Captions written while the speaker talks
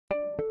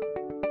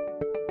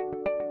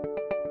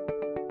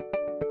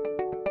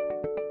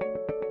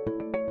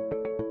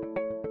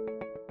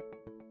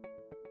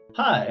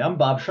Hi, I'm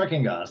Bob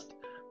Schrecengost,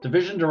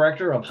 Division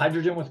Director of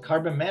Hydrogen with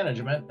Carbon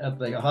Management at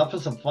the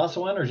Office of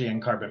Fossil Energy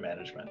and Carbon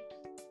Management.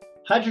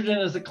 Hydrogen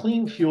is a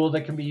clean fuel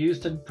that can be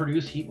used to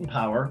produce heat and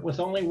power with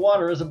only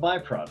water as a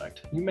byproduct.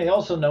 You may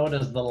also know it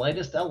as the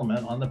lightest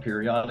element on the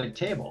periodic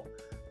table.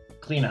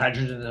 Clean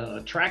hydrogen is an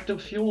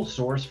attractive fuel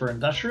source for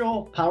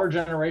industrial, power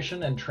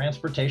generation, and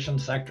transportation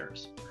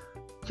sectors.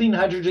 Clean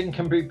hydrogen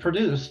can be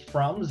produced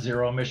from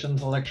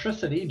zero-emissions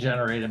electricity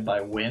generated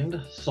by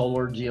wind,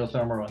 solar,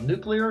 geothermal, and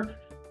nuclear,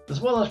 as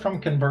well as from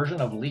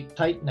conversion of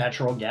leak-tight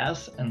natural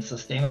gas and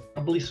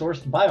sustainably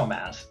sourced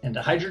biomass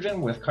into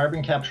hydrogen with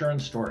carbon capture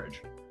and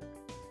storage.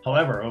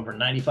 However, over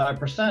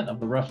 95% of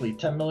the roughly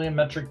 10 million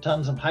metric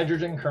tons of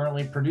hydrogen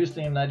currently produced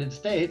in the United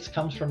States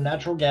comes from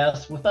natural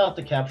gas without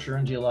the capture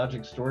and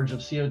geologic storage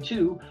of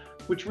CO2,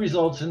 which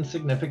results in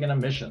significant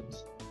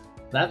emissions.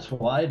 That's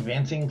why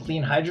advancing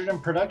clean hydrogen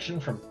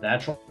production from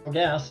natural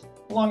gas,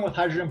 along with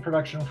hydrogen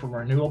production from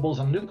renewables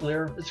and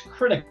nuclear, is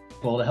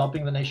critical to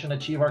helping the nation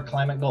achieve our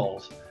climate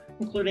goals,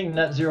 including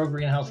net zero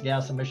greenhouse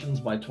gas emissions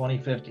by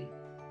 2050.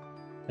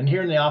 And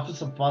here in the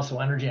Office of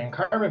Fossil Energy and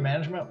Carbon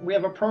Management, we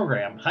have a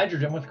program,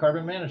 Hydrogen with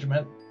Carbon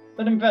Management,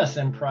 that invests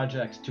in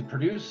projects to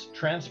produce,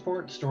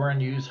 transport, store,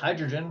 and use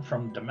hydrogen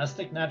from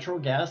domestic natural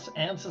gas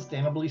and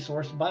sustainably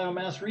sourced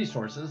biomass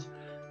resources,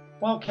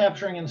 while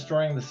capturing and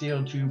storing the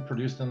CO2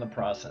 produced in the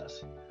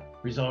process,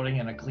 resulting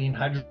in a clean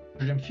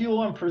hydrogen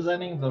fuel and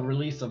preventing the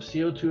release of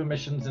CO2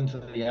 emissions into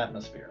the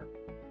atmosphere.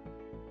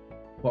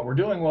 What we're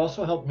doing will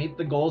also help meet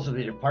the goals of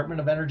the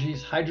Department of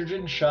Energy's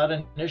Hydrogen Shot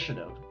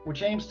Initiative,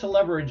 which aims to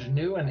leverage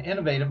new and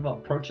innovative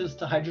approaches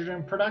to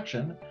hydrogen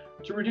production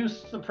to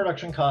reduce the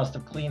production cost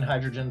of clean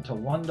hydrogen to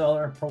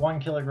 $1 per 1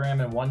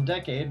 kilogram in 1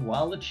 decade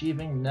while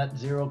achieving net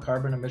zero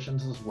carbon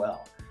emissions as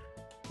well.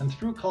 And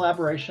through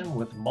collaboration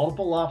with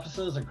multiple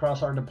offices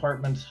across our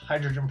department's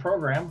hydrogen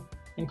program,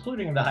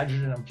 including the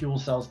Hydrogen and Fuel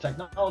Cells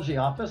Technology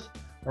Office,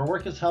 our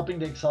work is helping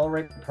to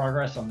accelerate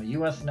progress on the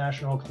U.S.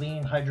 National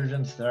Clean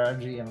Hydrogen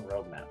Strategy and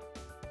Roadmap.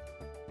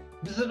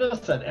 Visit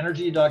us at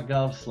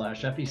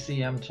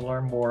energy.gov/FECM to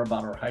learn more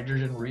about our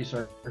hydrogen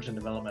research and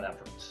development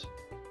efforts.